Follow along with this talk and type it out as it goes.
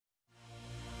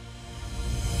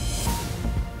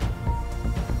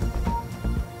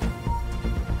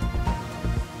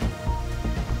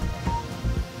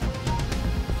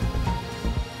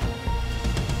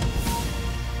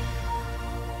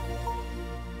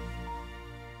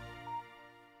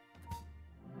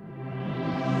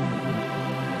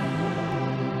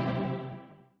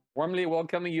Warmly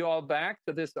welcoming you all back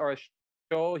to this our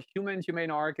show,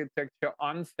 Humane Architecture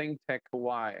on Think Tech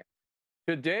Hawaii.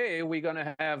 Today, we're going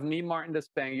to have me, Martin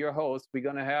Despang, your host. We're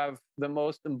going to have the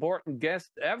most important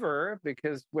guest ever,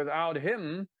 because without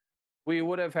him, we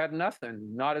would have had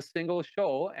nothing, not a single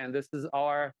show. And this is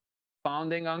our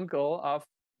founding uncle of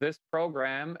this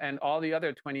program and all the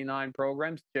other 29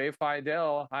 programs, Jay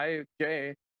Fidell. Hi,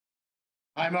 Jay.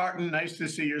 Hi, Martin. Nice to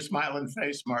see your smiling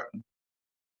face, Martin.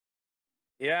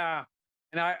 Yeah.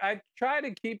 And I try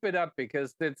to keep it up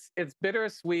because it's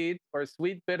bittersweet or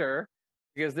sweet bitter,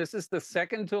 because this is the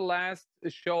second to last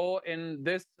show in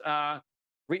this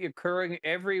reoccurring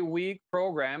every week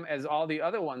program, as all the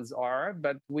other ones are.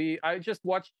 But I just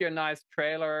watched your nice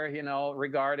trailer,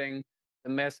 regarding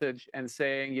the message and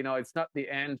saying, it's not the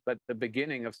end, but the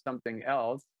beginning of something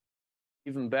else,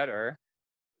 even better.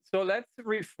 So let's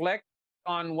reflect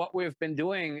on what we've been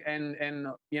doing and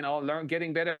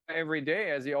getting better every day,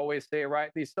 as you always say,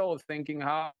 rightly so, thinking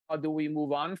how do we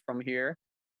move on from here.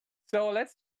 So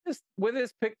let's just, with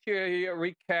this picture here,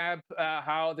 recap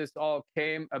how this all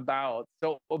came about.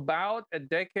 So about a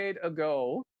decade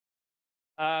ago,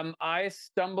 I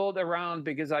stumbled around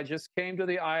because I just came to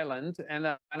the island,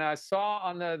 and I saw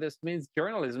on this means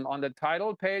journalism, on the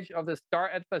title page of the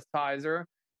Star Advertiser,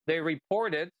 they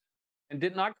reported and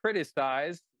did not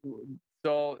criticize.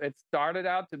 So it started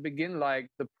out to begin like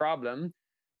the problem,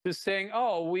 to saying,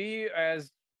 oh, we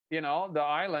as, the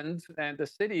island and the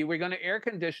city, we're going to air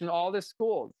condition all the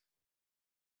schools.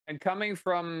 And coming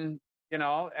from,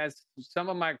 as some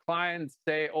of my clients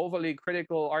say, overly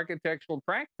critical architectural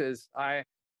practice,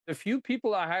 the few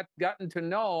people I had gotten to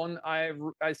know, I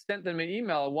sent them an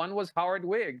email. One was Howard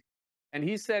Wigg, and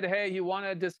he said, hey, you want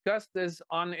to discuss this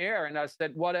on air? And I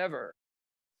said, whatever.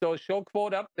 So show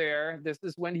quote up there. This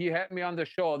is when he had me on the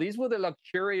show. These were the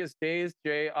luxurious days,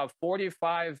 Jay, of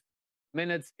 45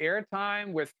 minutes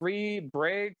airtime with 2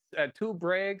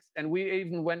 breaks. And we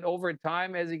even went over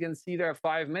time. As you can see there,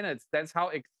 5 minutes. That's how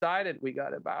excited we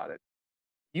got about it.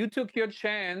 You took your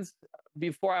chance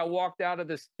before I walked out of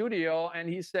the studio, and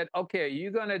he said, okay,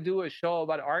 you're going to do a show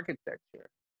about architecture.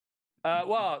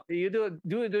 Well, you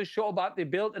do a show about the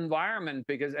built environment,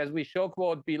 because as we show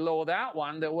quote below that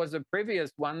one, there was a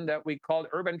previous one that we called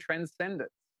Urban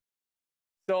Transcendence.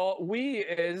 So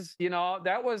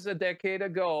that was a decade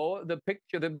ago. The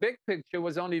big picture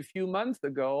was only a few months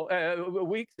ago,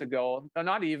 weeks ago,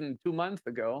 not even 2 months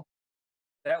ago.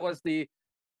 That was the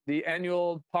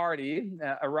annual party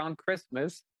around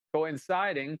Christmas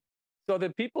coinciding. So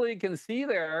the people you can see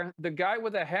there, the guy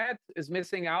with the hat is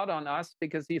missing out on us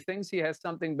because he thinks he has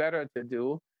something better to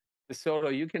do.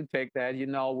 DeSoto, you can take that.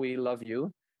 We love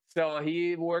you. So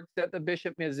he works at the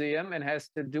Bishop Museum and has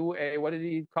to do what did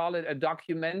he call it? A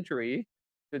documentary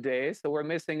today. So we're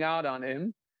missing out on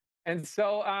him. And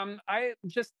so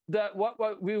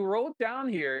what we wrote down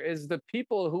here is the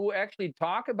people who actually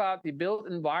talk about the built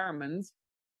environments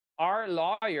are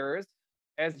lawyers,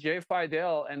 as Jay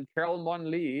Fidell and Carol Mon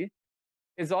Lee,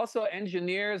 is also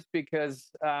engineers,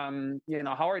 because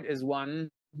Howard is one,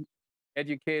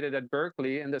 educated at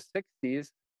Berkeley in the 60s.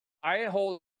 I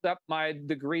hold up my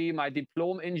degree, my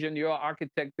diploma engineer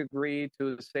architect degree,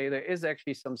 to say there is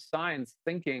actually some science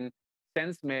thinking,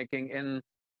 sense making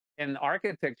in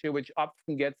architecture, which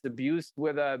often gets abused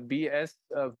with a BS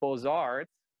of Beaux-Arts.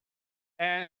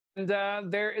 And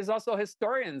there is also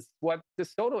historians, what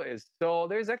DeSoto is. So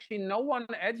there's actually no one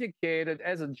educated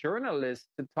as a journalist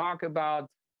to talk about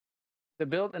the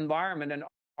built environment and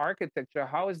architecture.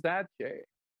 How is that, Jay?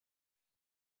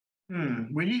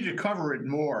 We need to cover it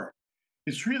more.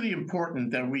 It's really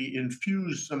important that we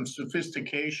infuse some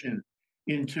sophistication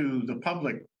into the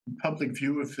public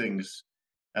view of things,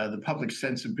 the public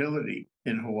sensibility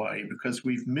in Hawaii, because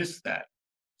we've missed that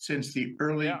since the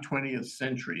early 20th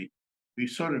century. We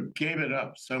sort of gave it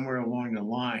up somewhere along the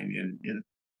line in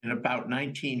about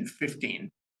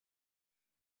 1915.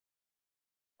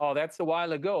 Oh, that's a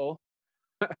while ago.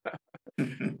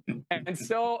 And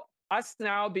so us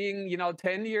now being,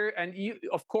 10 years, and you,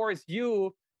 of course,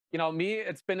 me,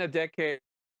 it's been a decade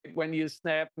when you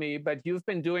snapped me, but you've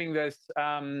been doing this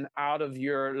out of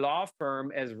your law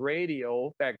firm as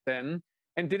radio back then.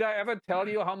 And did I ever tell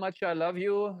you how much I love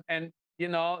you? And,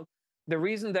 the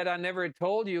reason that I never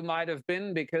told you might have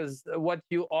been because what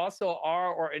you also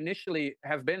are, or initially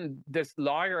have been, this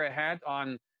lawyer hat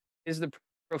on, is the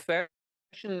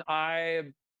profession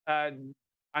I'm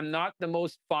not the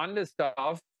most fondest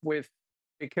of,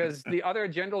 because the other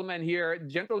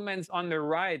gentlemen's on the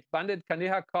right, Bandit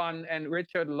Kanihakon and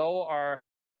Richard Lowe, are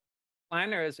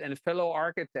planners and fellow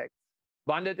architects.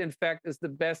 Bandit, in fact, is the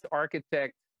best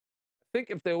architect. I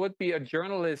think if there would be a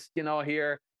journalist,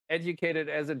 here, educated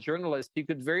as a journalist, you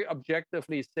could very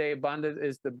objectively say Bandit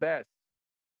is the best.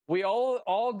 We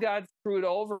all got screwed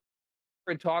over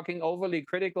for talking overly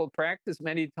critical practice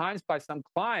many times by some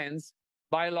clients,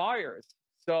 by lawyers.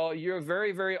 So you're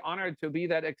very, very honored to be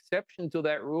that exception to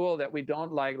that rule that we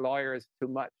don't like lawyers too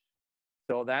much.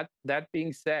 So that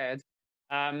being said,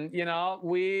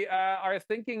 we are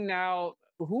thinking now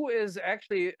who is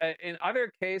actually in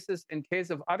other cases, in case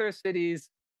of other cities,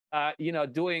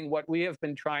 doing what we have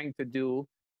been trying to do,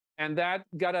 and that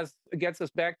gets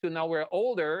us back to now we're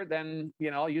older than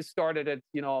you started it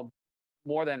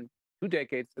more than 2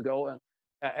 decades ago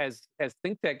as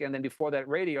think tech, and then before that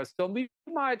radio. So we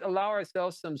might allow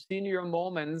ourselves some senior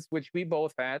moments, which we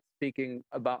both had. Speaking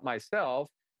about myself,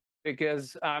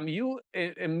 because you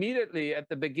immediately at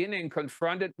the beginning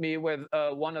confronted me with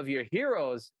one of your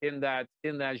heroes in that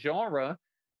genre,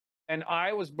 and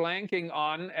I was blanking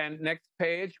on, and next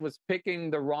page was picking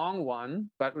the wrong one.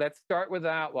 But let's start with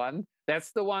that one.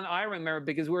 That's the one I remember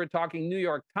because we were talking New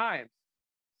York Times.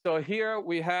 So here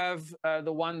we have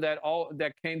the one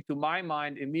that came to my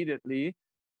mind immediately,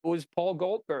 who is Paul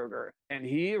Goldberger, and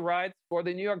he writes for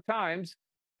the New York Times,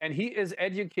 and he is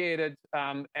educated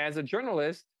as a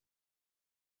journalist.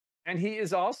 And he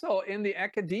is also in the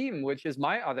academe, which is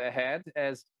my other hat,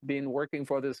 as being working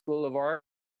for the School of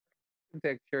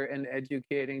Architecture and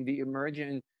educating the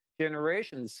emerging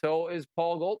generations. So is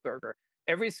Paul Goldberger.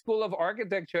 Every School of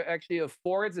Architecture actually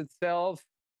affords itself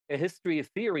a history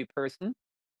theory person.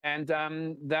 And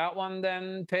that one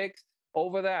then takes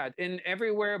over that. In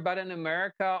everywhere but in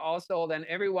America, also, then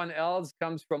everyone else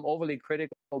comes from overly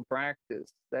critical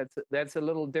practice. That's a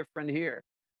little different here.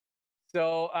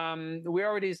 So we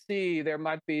already see there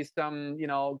might be some,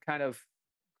 kind of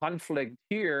conflict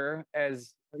here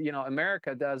as,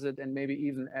 America does it, and maybe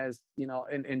even as,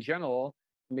 in general,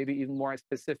 maybe even more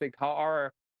specific, how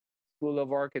our School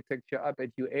of Architecture up at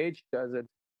UH does it.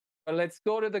 But let's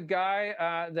go to the guy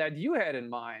that you had in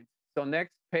mind. So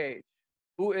next page,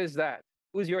 who is that?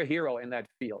 Who's your hero in that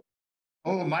field?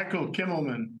 Oh, Michael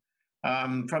Kimmelman,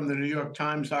 from the New York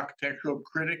Times architectural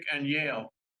critic and Yale.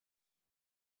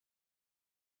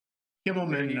 There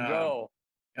Kimmelman, you go.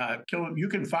 you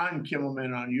can find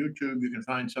Kimmelman on YouTube. You can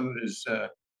find some of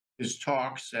his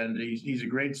talks, and he's a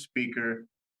great speaker.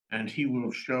 And he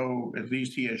will show, at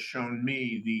least he has shown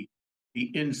me,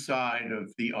 the inside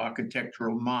of the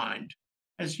architectural mind,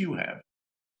 as you have.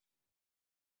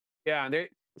 Yeah.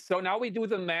 So now we do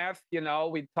the math.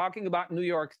 We're talking about New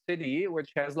York City,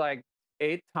 which has like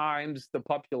 8 times the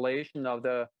population of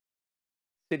the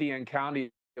city and county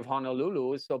of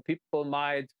Honolulu. So people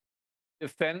might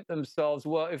defend themselves.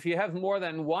 Well, if you have more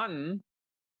than one,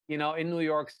 in New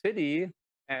York City,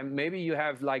 and maybe you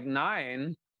have like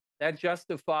 9, that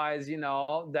justifies,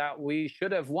 that we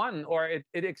should have one, or it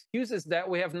excuses that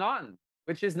we have none,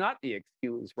 which is not the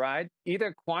excuse, right?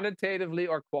 Either quantitatively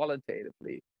or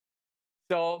qualitatively.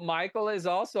 So Michael is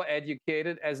also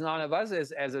educated, as none of us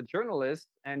is, as a journalist,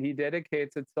 and he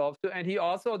dedicates himself to, and he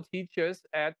also teaches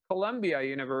at Columbia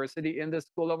University in the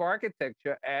School of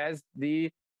Architecture as the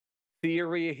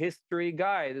theory history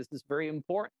guy. This is very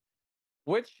important.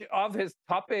 Which of his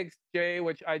topics, Jay,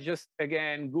 which I just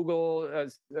again Google,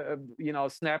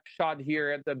 snapshot here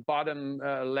at the bottom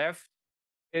left,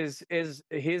 is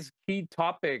his key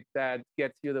topic that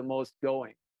gets you the most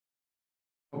going?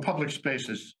 Public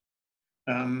spaces.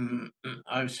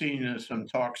 I've seen some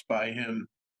talks by him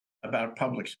about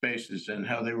public spaces and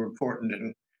how they were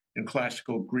important in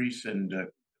classical Greece and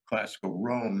classical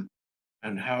Rome,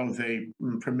 and how they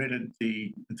permitted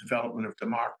the development of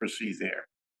democracy there,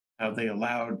 how they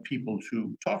allowed people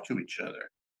to talk to each other,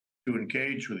 to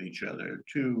engage with each other,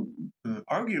 to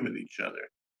argue with each other.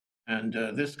 And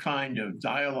this kind of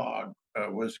dialogue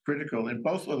was critical in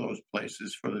both of those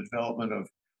places for the development of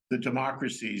the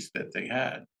democracies that they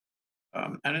had.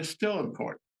 And it's still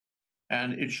important.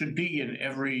 And it should be in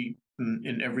every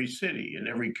city, in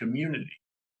every community.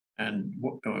 And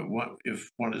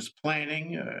if one is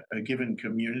planning a given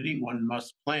community, one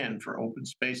must plan for open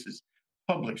spaces,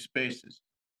 public spaces.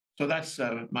 So that's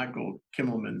Michael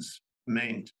Kimmelman's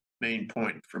main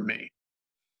point for me.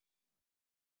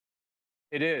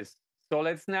 It is. So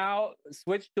let's now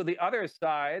switch to the other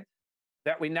side,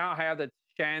 that we now have the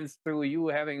chance, through you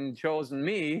having chosen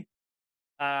me,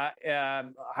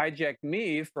 hijacked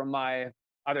me from my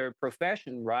other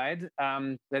profession, right?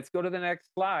 Let's go to the next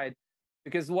slide,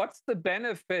 because what's the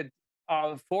benefit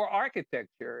for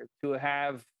architecture to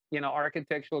have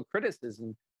architectural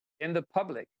criticism in the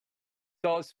public?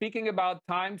 So speaking about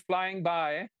time flying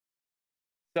by,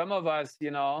 some of us,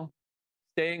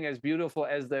 staying as beautiful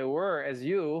as they were, as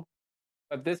you,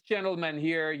 But this gentleman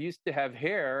here used to have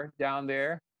hair down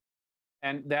there,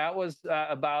 and that was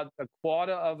about a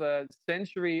quarter of a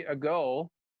century ago.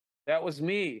 That was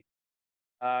me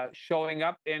showing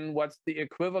up in what's the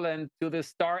equivalent to the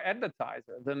Star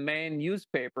Advertiser, the main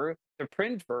newspaper, the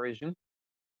print version.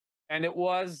 And it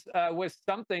was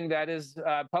something that is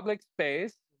public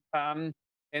space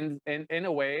in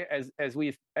a way as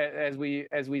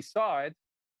we saw it.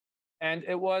 And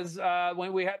it was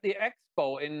when we had the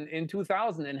expo in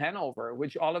 2000 in Hanover,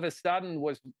 which all of a sudden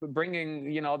was bringing,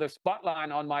 the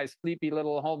spotlight on my sleepy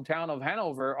little hometown of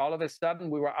Hanover. All of a sudden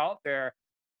we were out there,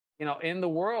 in the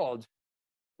world.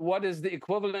 What is the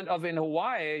equivalent of in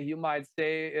Hawaii, you might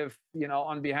say, if,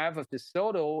 on behalf of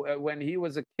DeSoto, when he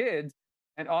was a kid,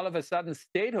 and all of a sudden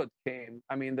statehood came.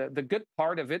 I mean, the good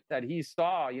part of it that he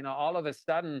saw, all of a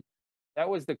sudden, that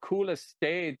was the coolest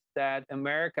state that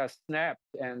America snapped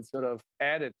and sort of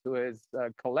added to his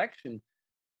collection.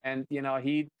 And,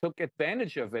 he took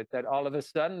advantage of it, that all of a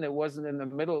sudden it wasn't in the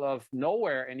middle of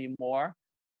nowhere anymore,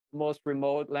 most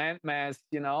remote landmass,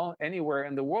 anywhere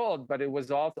in the world, but it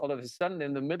was also all of a sudden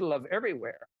in the middle of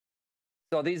everywhere.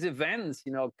 So these events,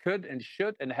 could and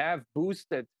should and have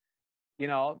boosted,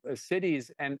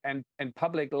 cities and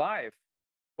public life.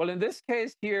 Well, in this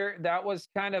case here, that was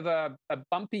kind of a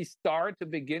bumpy start to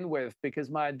begin with, because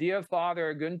my dear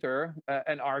father, Günther,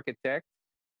 an architect,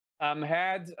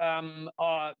 had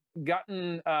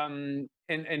gotten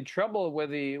in trouble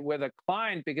with a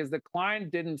client because the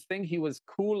client didn't think he was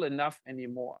cool enough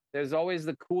anymore. There's always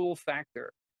the cool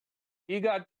factor. He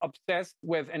got obsessed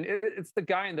with, and it's the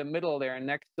guy in the middle there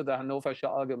next to the Hannoversche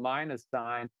Allgemeine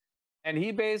sign. And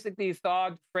he basically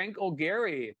thought Frank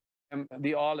O'Gary,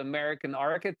 the all-American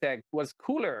architect, was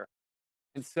cooler.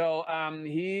 And so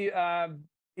he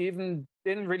even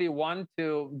didn't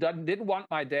want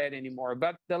my dad anymore.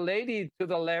 But the lady to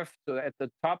the left, at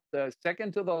the top, the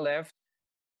second to the left,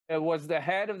 was the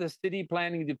head of the city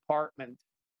planning department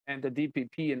and the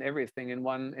DPP and everything in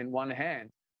one hand,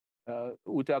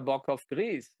 Uta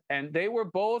Bockhoff-Gries. And they were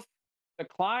both the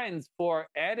clients for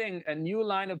adding a new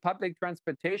line of public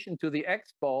transportation to the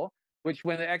expo, which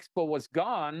when the expo was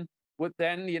gone, would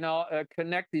then,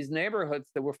 connect these neighborhoods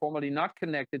that were formerly not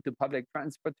connected to public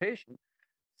transportation.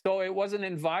 So it was a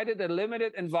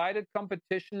limited invited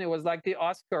competition. It was like the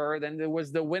Oscar. Then there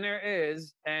was the winner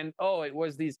is, and it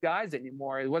was these guys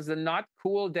anymore. It was the not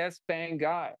cool Despang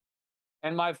guy.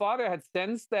 And my father had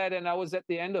sensed that, and I was at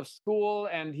the end of school,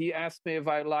 and he asked me if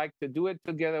I'd like to do it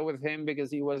together with him because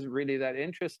he wasn't really that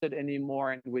interested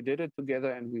anymore. And we did it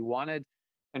together, and we won it.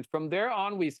 And from there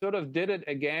on, we sort of did it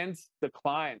against the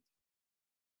client.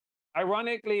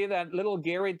 Ironically, that little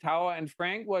Gary Tower, and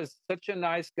Frank was such a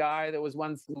nice guy. There was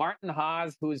once Martin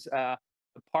Haas, who's a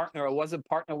partner, or was a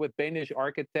partner with Danish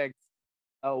architects,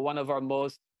 one of our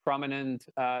most prominent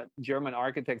German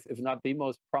architects, if not the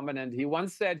most prominent. He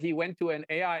once said he went to an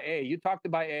AIA. You talked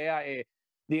about AIA,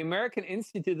 the American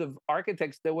Institute of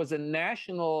Architects. There was a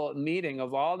national meeting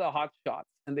of all the hotshots,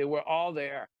 and they were all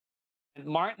there. And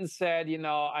Martin said,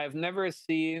 I've never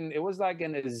seen, it was like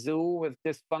in a zoo with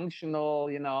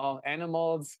dysfunctional,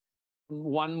 animals,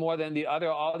 one more than the other,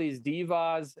 all these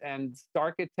divas and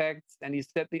architects. And he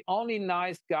said the only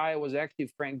nice guy was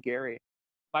actually Frank Gehry.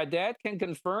 My dad can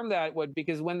confirm that,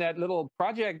 because when that little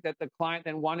project that the client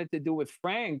then wanted to do with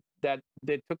Frank, that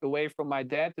they took away from my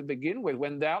dad to begin with,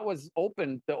 when that was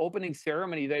opened, the opening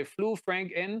ceremony, they flew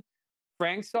Frank in.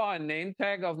 Frank saw a name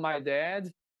tag of my dad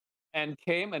and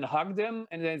came and hugged him,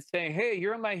 and then saying, hey,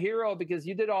 you're my hero because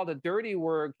you did all the dirty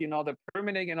work, the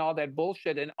permitting and all that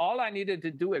bullshit. And all I needed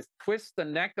to do is twist the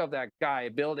neck of that guy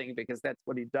building, because that's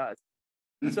what he does.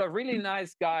 So a really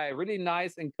nice guy, really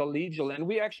nice and collegial. And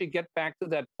we actually get back to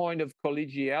that point of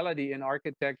collegiality in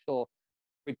architectural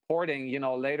reporting,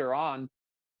 later on.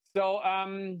 So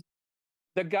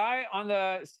the guy on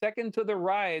the second to the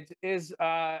right is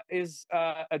a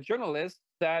journalist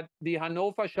that the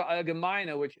Hannoversche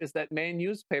Allgemeine, which is that main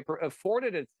newspaper,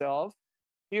 afforded itself.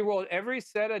 He wrote every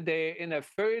Saturday in a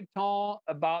feuilleton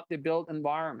about the built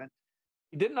environment.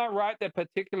 He did not write that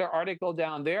particular article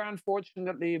down there,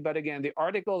 unfortunately, but again, the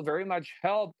article very much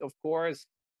helped, of course,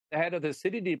 the head of the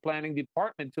city planning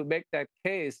department to make that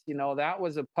case. That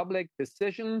was a public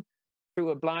decision through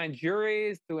a blind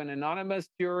jury, through an anonymous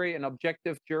jury, an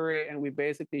objective jury, and we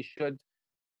basically should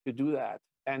do that.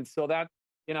 And so that,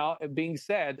 being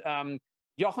said,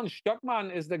 Jochen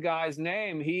Stockmann is the guy's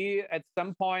name. He, at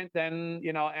some point then,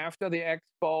 after the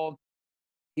expo,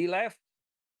 he left.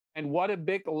 And what a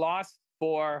big loss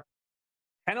for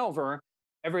Hanover.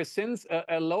 Ever since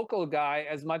a local guy,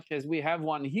 as much as we have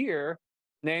one here,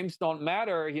 names don't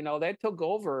matter, they took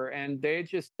over and they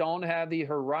just don't have the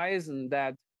horizon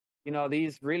that,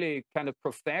 these really kind of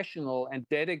professional and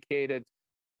dedicated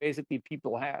basically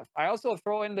people have. I also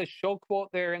throw in the show quote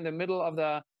there in the middle of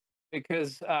the,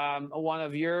 because one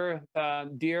of your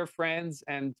dear friends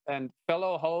and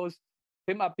fellow host,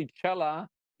 Tim Apicella,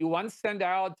 you once sent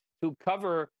out to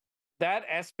cover that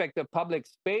aspect of public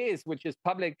space, which is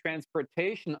public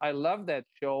transportation. I love that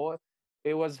show.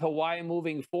 It was Hawaii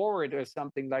Moving Forward or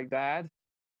something like that.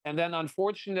 And then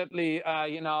unfortunately,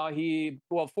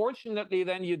 fortunately,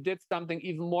 then you did something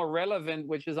even more relevant,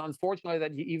 which is unfortunately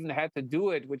that you even had to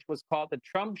do it, which was called the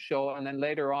Trump Show. And then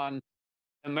later on,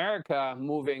 America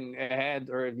Moving Ahead,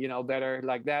 or, better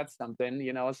like that, something,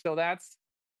 so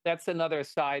that's another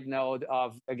side note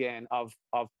of, again, of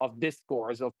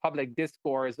discourse, of public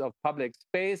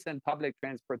space and public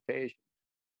transportation.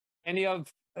 Any of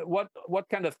what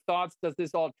kind of thoughts does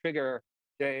this all trigger,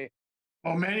 Jay?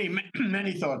 Oh, many,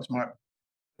 many thoughts, Mark.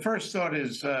 The first thought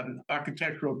is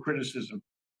architectural criticism.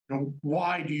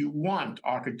 Why do you want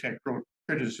architectural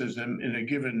criticism in a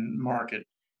given market,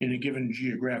 in a given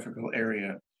geographical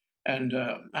area? And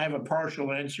I have a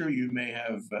partial answer. You may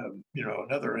have,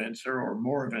 another answer or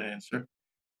more of an answer.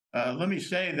 Let me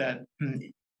say that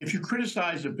if you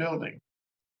criticize a building,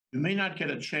 you may not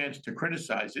get a chance to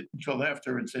criticize it until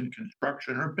after it's in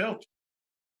construction or built.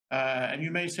 And you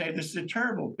may say, this is a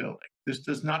terrible building. This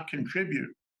does not contribute,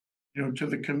 to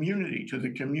the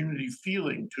community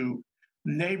feeling, to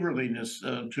neighborliness,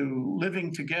 to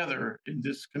living together in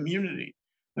this community,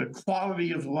 the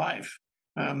quality of life,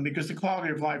 because the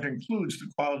quality of life includes the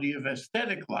quality of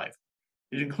aesthetic life.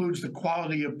 It includes the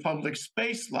quality of public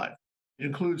space life. It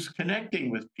includes connecting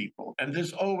with people. And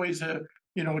there's always a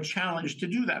challenge to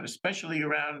do that, especially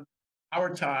around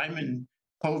our time and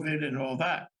COVID and all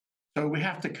that. So we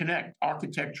have to connect.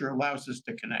 Architecture allows us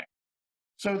to connect.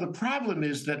 So the problem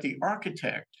is that the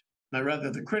architect, or rather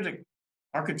the critic,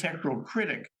 architectural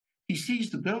critic, he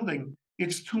sees the building,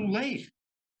 it's too late.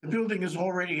 The building is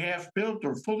already half built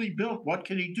or fully built. What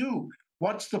can he do?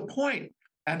 What's the point?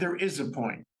 And there is a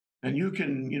point. And you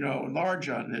can, enlarge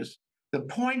on this. The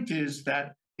point is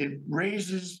that it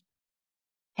raises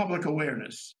public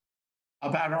awareness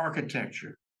about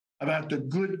architecture, about the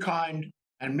good kind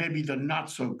and maybe the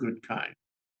not so good kind.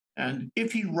 And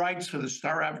if he writes for the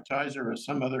Star Advertiser or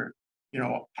some other,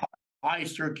 high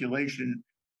circulation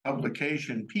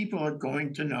publication, people are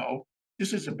going to know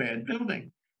this is a bad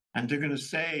building. And they're going to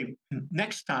say,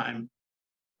 next time,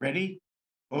 ready?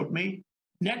 Quote me,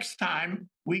 next time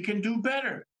we can do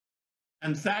better.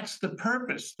 And that's the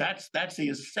purpose. That's the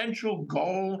essential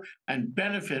goal and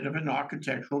benefit of an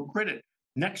architectural critic.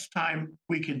 Next time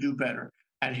we can do better.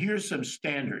 And here's some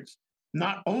standards,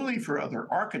 not only for other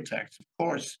architects, of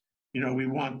course, we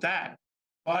want that,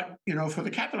 but, for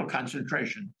the capital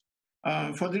concentration,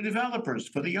 for the developers,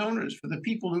 for the owners, for the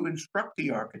people who instruct the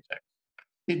architects.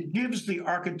 It gives the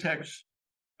architects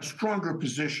a stronger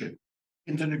position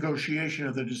in the negotiation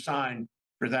of the design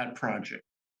for that project.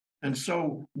 And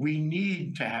so we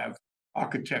need to have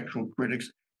architectural critics,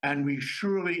 and we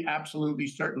surely, absolutely,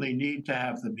 certainly need to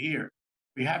have them here.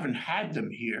 We haven't had them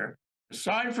here.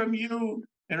 Aside from you,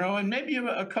 and maybe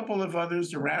a couple of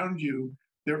others around you,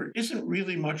 there isn't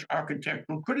really much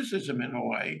architectural criticism in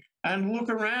Hawaii. And look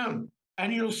around,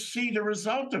 and you'll see the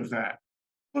result of that.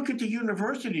 Look at the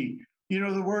university.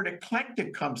 The word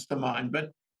eclectic comes to mind, but,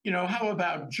 how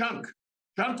about junk?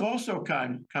 Junk also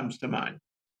comes to mind.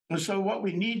 And so what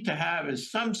we need to have is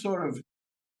some sort of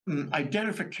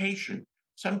identification,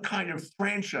 some kind of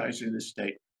franchise in the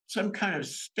state, some kind of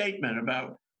statement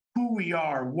about who we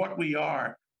are, what we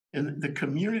are, in the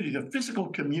community, the physical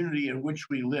community in which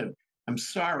we live. I'm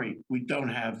sorry, we don't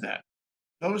have that.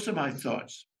 Those are my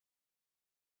thoughts.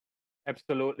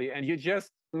 Absolutely. And you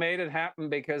just made it happen,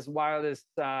 because while this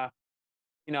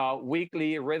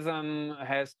weekly rhythm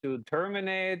has to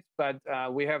terminate, but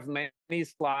we have many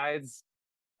slides,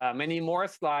 many more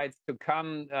slides to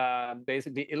come,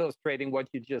 basically illustrating what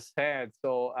you just said.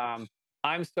 So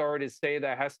I'm sorry to say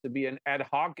there has to be an ad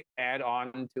hoc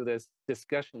add-on to this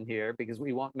discussion here, because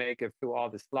we won't make it through all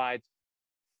the slides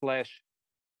slash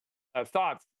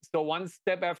thoughts. So one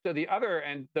step after the other,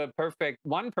 and the perfect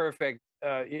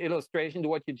illustration to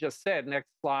what you just said. Next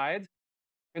slide.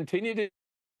 Continue to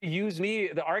use me,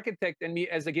 the architect, and me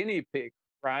as a guinea pig,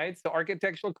 right? So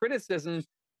architectural criticism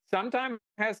sometimes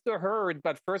has to hurt,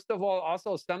 but first of all,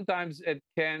 also sometimes it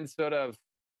can sort of,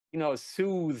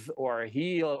 soothe or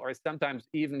heal, or sometimes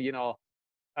even,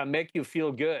 make you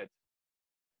feel good,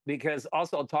 because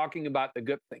also talking about the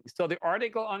good things. So the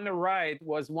article on the right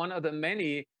was one of the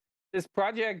many this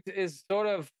project is sort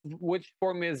of, which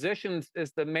for musicians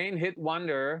is the main hit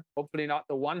wonder, hopefully not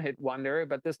the one hit wonder,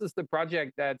 but this is the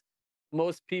project that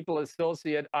most people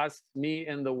associate us, me,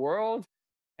 in the world.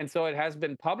 And so it has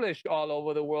been published all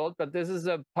over the world, but this is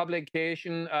a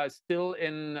publication still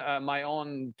in my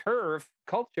own turf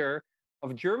culture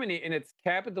of Germany in its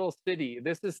capital city.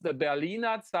 This is the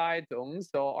Berliner Zeitung,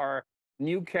 so our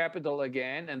new capital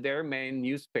again, and their main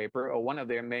newspaper, or one of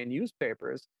their main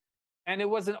newspapers. And it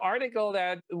was an article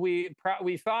that we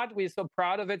thought we so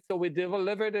proud of it, so we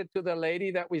delivered it to the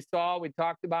lady that we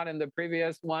talked about in the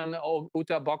previous one,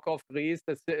 Uta Bockhoff-Gries,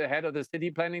 the head of the city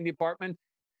planning department.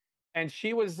 And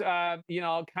she was,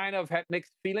 kind of had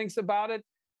mixed feelings about it,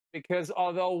 because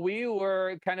although we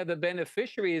were kind of the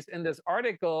beneficiaries in this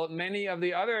article, many of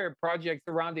the other projects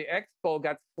around the expo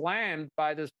got slammed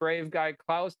by this brave guy,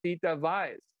 Klaus-Dieter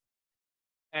Weiss.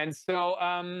 And so,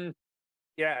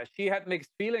 yeah, she had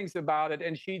mixed feelings about it.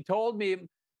 And she told me,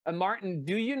 Martin,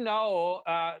 do you know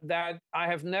that I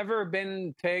have never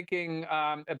been taking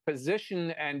a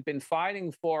position and been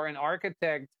fighting for an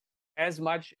architect as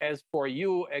much as for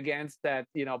you against that,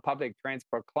 public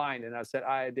transport client? And I said,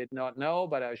 I did not know,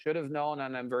 but I should have known.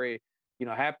 And I'm very,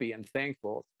 happy and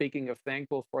thankful. Speaking of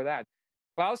thankful for that.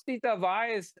 Klaus-Dieter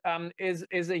Weiss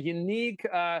is a unique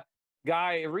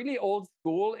guy, really old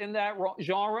school in that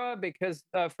genre, because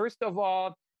first of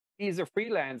all, he's a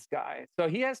freelance guy. So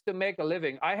he has to make a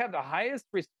living. I have the highest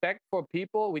respect for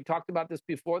people, we talked about this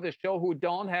before the show, who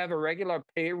don't have a regular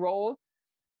payroll.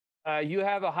 You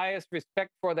have the highest respect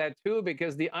for that too,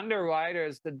 because the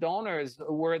underwriters, the donors,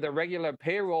 were the regular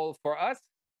payroll for us.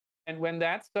 And when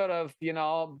that sort of,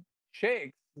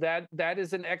 shakes, that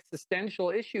is an existential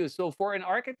issue. So for an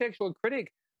architectural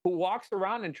critic who walks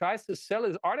around and tries to sell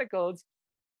his articles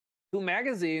to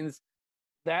magazines,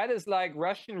 that is like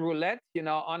Russian roulette,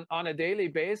 on a daily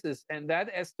basis. And that,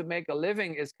 as to make a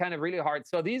living, is kind of really hard.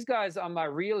 So these guys are my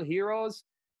real heroes.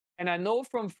 And I know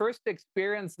from first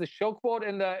experience, the show quote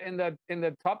in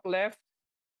the top left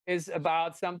is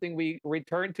about something we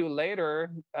return to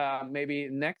later, maybe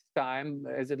next time,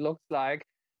 as it looks like.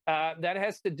 That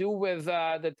has to do with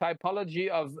the typology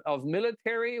of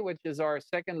military, which is our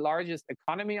second largest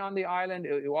economy on the island.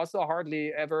 It also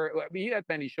hardly ever, we had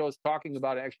many shows talking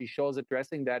about it, actually shows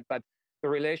addressing that, but the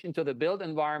relation to the built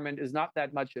environment is not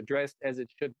that much addressed as it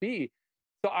should be.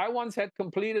 So I once had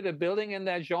completed a building in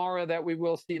that genre that we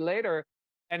will see later.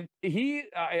 And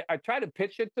I tried to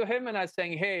pitch it to him, and I was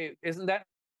saying, hey, isn't that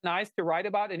nice to write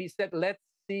about? And he said, let's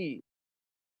see.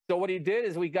 So what he did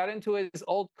is we got into his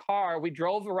old car. We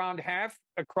drove around half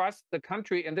across the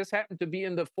country, and this happened to be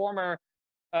in the former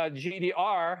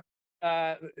GDR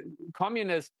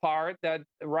communist part, that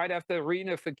right after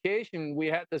reunification, we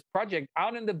had this project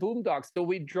out in the boondocks. So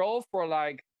we drove for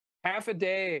like half a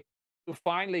day to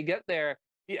finally get there.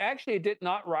 He actually did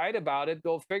not write about it.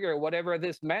 Go figure, whatever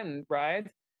this meant, right?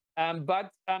 But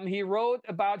he wrote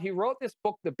this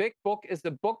book. The big book is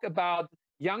a book about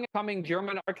young coming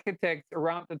German architects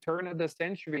around the turn of the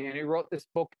century. And he wrote this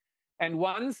book. And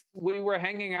once we were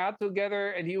hanging out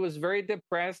together, and he was very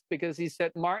depressed because he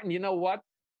said, Martin, you know what?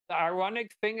 The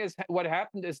ironic thing is, what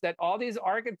happened is that all these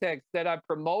architects that I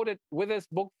promoted with this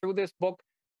book, through this book,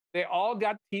 they all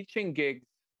got teaching gigs.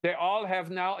 They all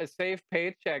have now a safe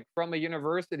paycheck from a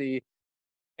university,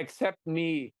 except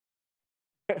me.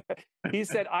 He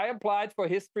said, I applied for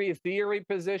history theory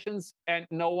positions and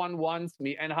no one wants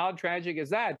me. And how tragic is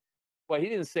that? Well, he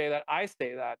didn't say that. I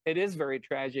say that. It is very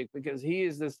tragic, because he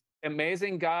is this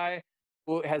amazing guy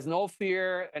who has no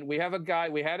fear. And we had a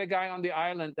guy on the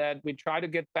island that we try to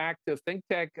get back to think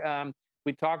tech.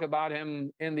 We talk about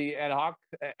him in the ad hoc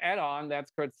add-on.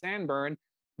 That's Kurt Sandburn.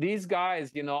 These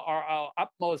guys, are our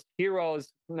utmost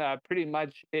heroes, pretty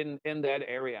much in that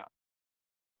area.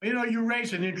 You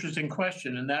raise an interesting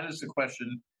question, and that is the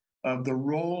question of the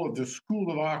role of the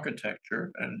School of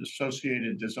Architecture and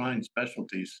associated design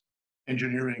specialties.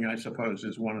 Engineering, I suppose,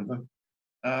 is one of them,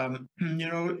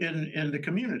 in the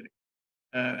community.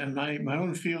 And my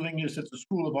own feeling is that the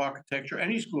School of Architecture,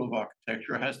 any School of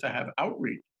Architecture, has to have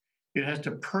outreach. It has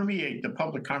to permeate the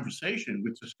public conversation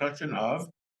with discussion of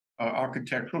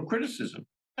architectural criticism.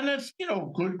 And that's,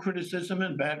 good criticism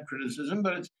and bad criticism,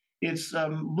 but it's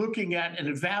looking at and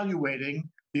evaluating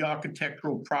the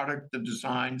architectural product, the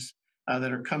designs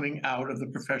that are coming out of the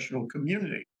professional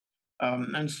community.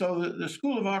 And so the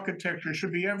School of Architecture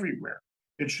should be everywhere.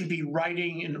 It should be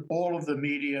writing in all of the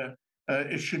media.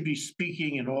 It should be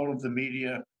speaking in all of the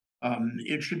media.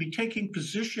 It should be taking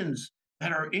positions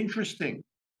that are interesting,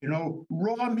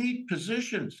 raw meat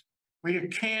positions where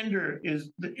candor is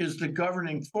the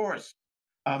governing force.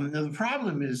 Now the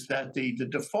problem is that the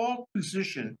default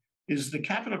position is the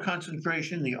capital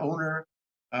concentration, the owner,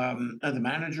 and the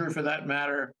manager for that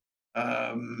matter,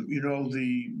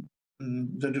 the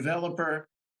developer,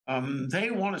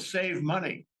 they want to save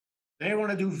money. They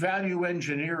want to do value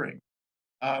engineering.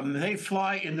 They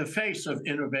fly in the face of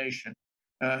innovation.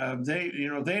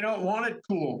 They don't want it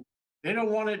cool. They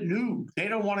don't want it new. They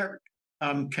don't want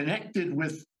it connected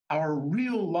with our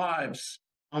real lives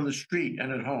on the street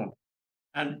and at home.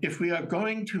 And if we are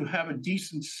going to have a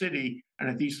decent city and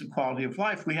a decent quality of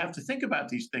life, we have to think about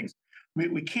these things.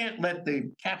 We can't let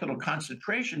the capital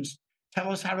concentrations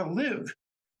tell us how to live.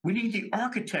 We need the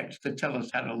architects to tell us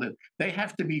how to live. They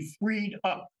have to be freed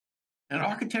up. And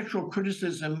architectural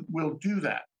criticism will do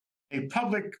that. A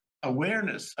public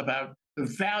awareness about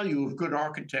the value of good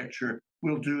architecture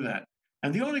will do that.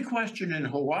 And the only question in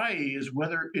Hawaii is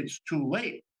whether it's too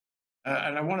late.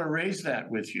 And I want to raise that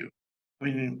with you. I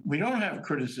mean, we don't have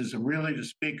criticism really to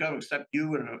speak of, except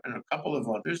you and a couple of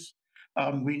others.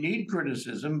 We need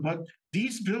criticism, but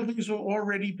these buildings are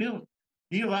already built.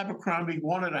 Neil Abercrombie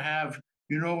wanted to have,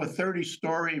 a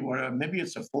 30-story, or maybe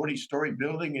it's a 40-story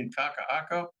building in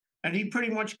Kaka'ako, and he pretty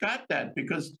much got that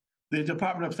because the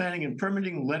Department of Planning and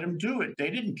Permitting let him do it. They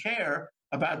didn't care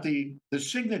about the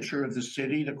signature of the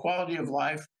city, the quality of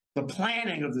life, the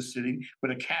planning of the city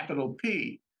with a capital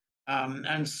P.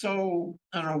 And so,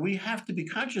 we have to be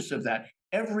conscious of that.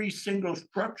 Every single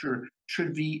structure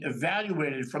should be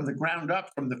evaluated from the ground up,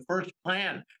 from the first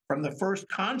plan, from the first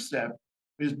concept.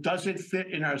 Does it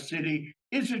fit in our city?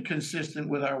 Is it consistent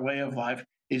with our way of life?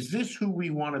 Is this who we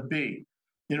want to be?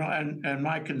 And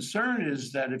my concern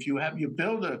is that if you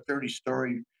build a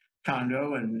 30-story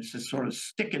condo and it's a sort of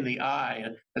stick in the eye,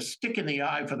 a stick in the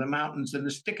eye for the mountains and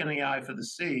a stick in the eye for the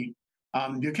sea,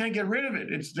 you can't get rid of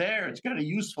it. It's there. It's got a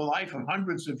useful life of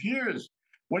hundreds of years.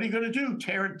 What are you going to do?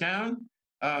 Tear it down?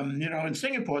 In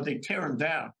Singapore, they tear them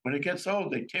down. When it gets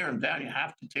old, they tear them down. You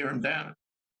have to tear them down.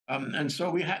 And so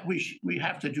we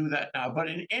have to do that now. But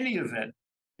in any event,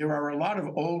 there are a lot of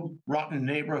old, rotten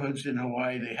neighborhoods in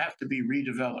Hawaii. They have to be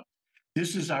redeveloped.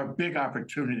 This is our big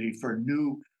opportunity for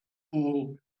new,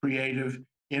 cool, creative,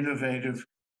 innovative,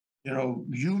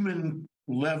 human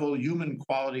level, human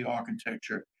quality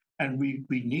architecture. And we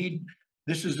need,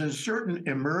 this is a certain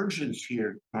emergence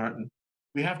here, Martin.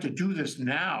 We have to do this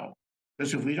now,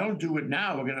 because if we don't do it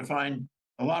now, we're going to find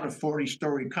a lot of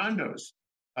 40-story condos.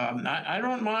 I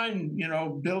don't mind,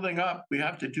 building up. We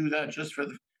have to do that just for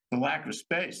the lack of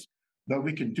space, but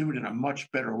we can do it in a much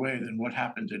better way than what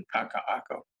happened in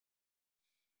Kaka'ako.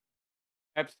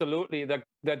 Absolutely. The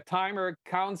timer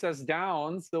counts us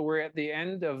down, so we're at the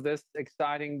end of this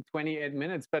exciting 28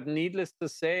 minutes. But needless to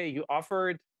say, you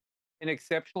offered, in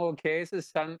exceptional cases,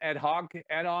 some ad hoc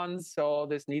add-ons, so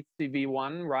this needs to be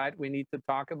one, right? We need to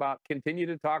continue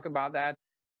to talk about that.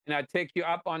 And I take you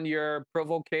up on your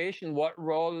provocation. What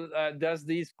role does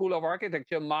the School of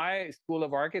Architecture, my School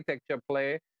of Architecture,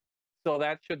 play? So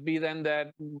that should be then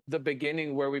the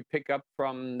beginning where we pick up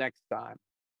from next time.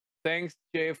 Thanks,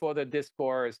 Jay, for the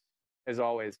discourse, as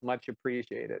always. Much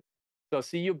appreciated. So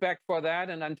see you back for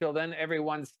that. And until then,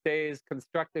 everyone stays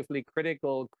constructively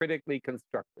critical, critically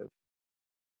constructive.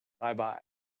 Bye-bye.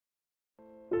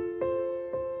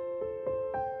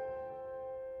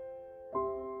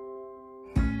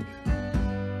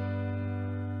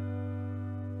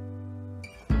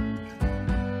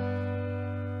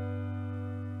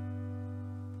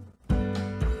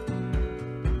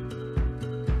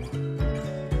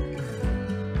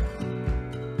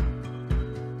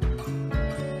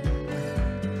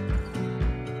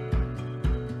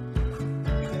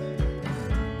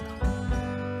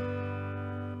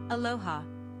 Aloha.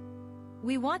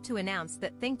 We want to announce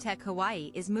that ThinkTech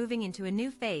Hawaii is moving into a new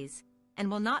phase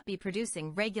and will not be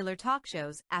producing regular talk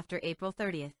shows after April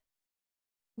 30th.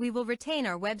 We will retain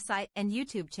our website and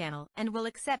YouTube channel and will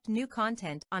accept new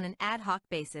content on an ad hoc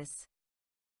basis.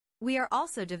 We are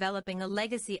also developing a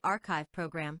legacy archive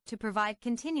program to provide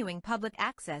continuing public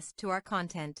access to our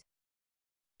content.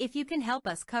 If you can help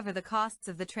us cover the costs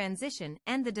of the transition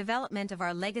and the development of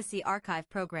our legacy archive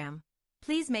program,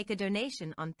 please make a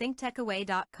donation on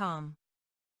thinktechaway.com.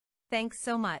 Thanks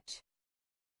so much.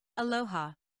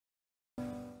 Aloha.